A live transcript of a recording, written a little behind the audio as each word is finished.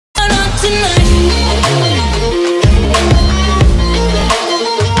The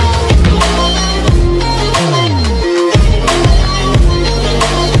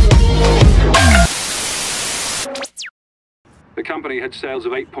company had sales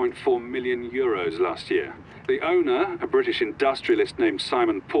of 8.4 million euros last year. The owner, a British industrialist named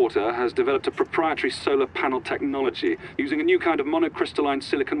Simon Porter, has developed a proprietary solar panel technology using a new kind of monocrystalline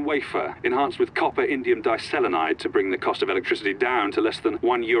silicon wafer enhanced with copper indium diselenide to bring the cost of electricity down to less than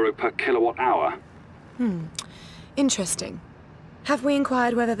 €1 per kilowatt hour. Interesting. Have we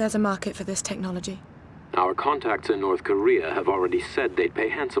inquired whether there's a market for this technology? Our contacts in North Korea have already said they'd pay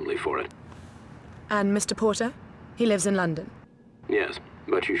handsomely for it. And Mr. Porter? He lives in London. Yes,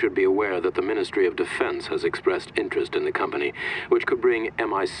 but you should be aware that the Ministry of Defense has expressed interest in the company, which could bring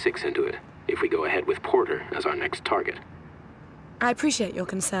MI6 into it, if we go ahead with Porter as our next target. I appreciate your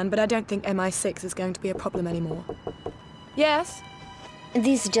concern, but I don't think MI6 is going to be a problem anymore. Yes?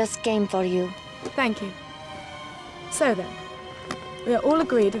 This just came for you. Thank you. So then, we are all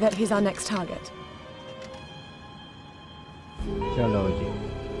agreed that he's our next target.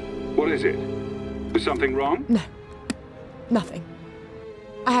 What is it? Is something wrong? No. Nothing.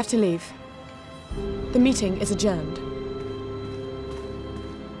 I have to leave. The meeting is adjourned.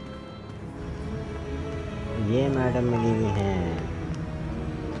 ये madam मिली हुई हैं।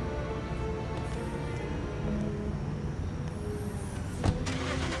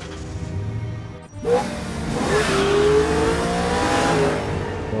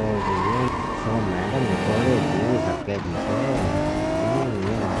 तो madam Nikolay जी सबके पीछे ये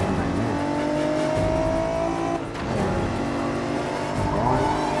madam है कौन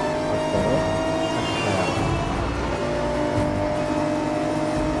और करो अच्छा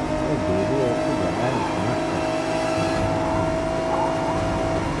दीदी ऐसी जगह मत कौन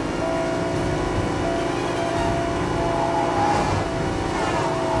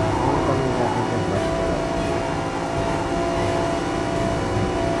कमी करने से बच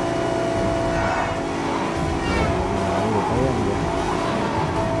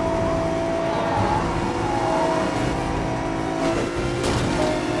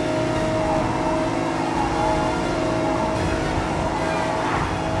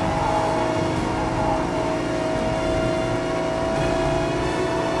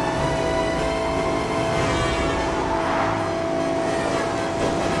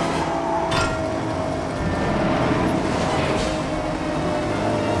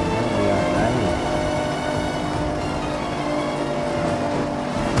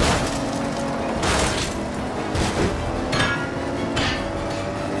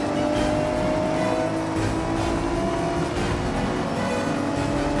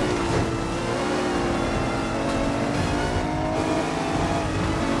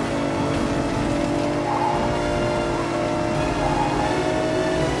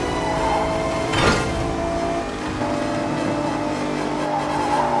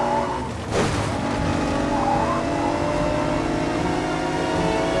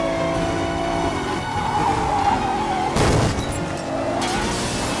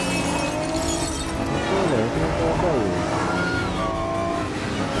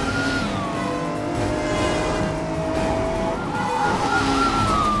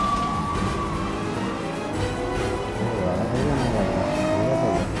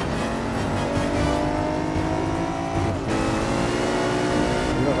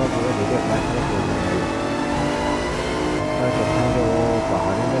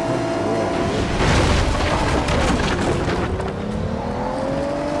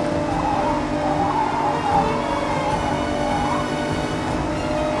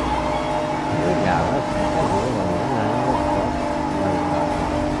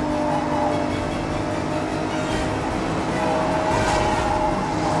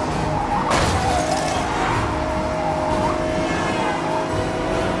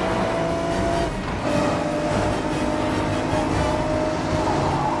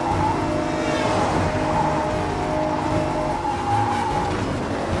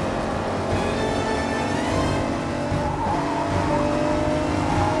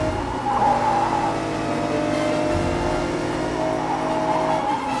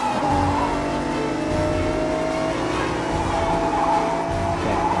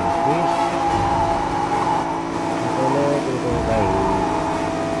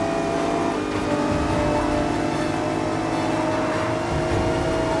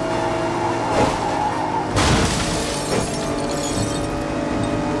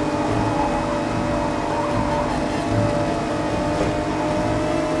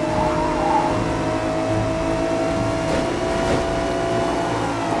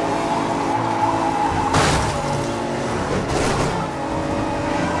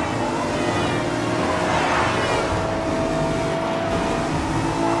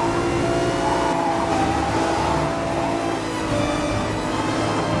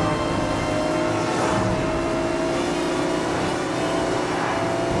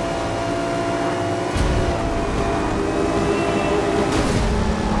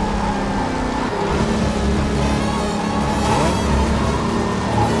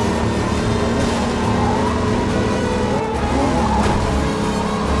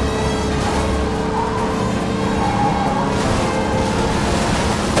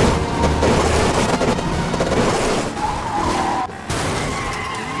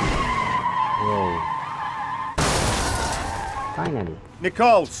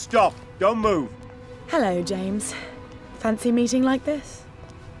Nicole, stop! Don't move! Hello, James. Fancy meeting like this?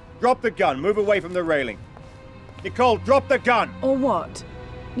 Drop the gun, move away from the railing. Nicole, drop the gun! Or what?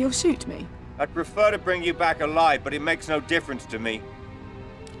 You'll shoot me? I'd prefer to bring you back alive, but it makes no difference to me.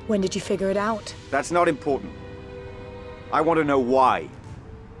 When did you figure it out? That's not important. I want to know why.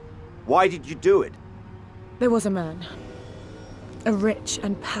 Why did you do it? There was a man. A rich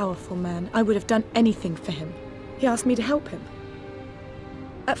and powerful man. I would have done anything for him. He asked me to help him.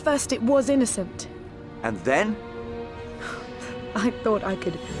 At first it was innocent. And then? I thought I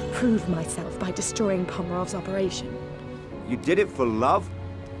could prove myself by destroying Pomerov's operation. You did it for love?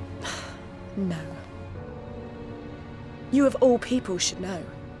 No. You of all people should know.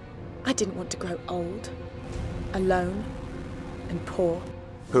 I didn't want to grow old, alone, and poor.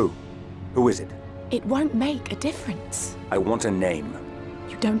 Who? Who is it? It won't make a difference. I want a name.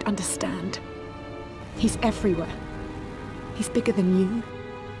 You don't understand. He's everywhere. He's bigger than you,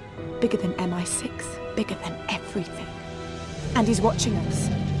 bigger than MI6, bigger than everything. And he's watching us,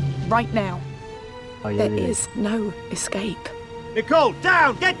 right now. There is no escape. Nicole,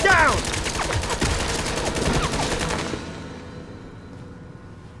 down! Get down!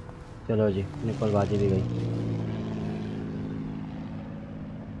 चलो जी, Nicol बाजी भी गई.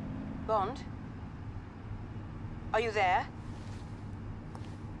 Bond? Are you there?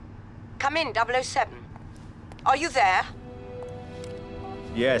 Come in, 007. Are you there?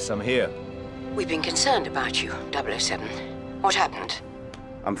 Yes, I'm here. We've been concerned about you, 007. What happened?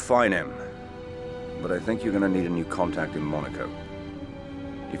 I'm fine, Em. But I think you're gonna need a new contact in Monaco.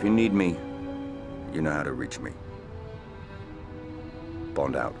 If you need me, you know how to reach me.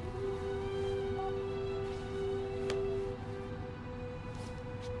 Bond out.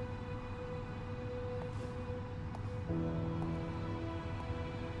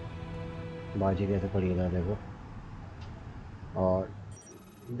 बाजी कैसे पड़ी था देखो. और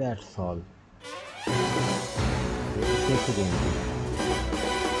that's all. It's a game,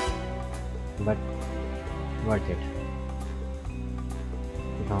 but worth it.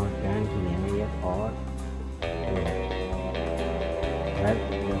 $10 की game है ये. और well,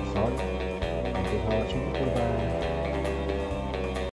 that's all. Thank you for watching.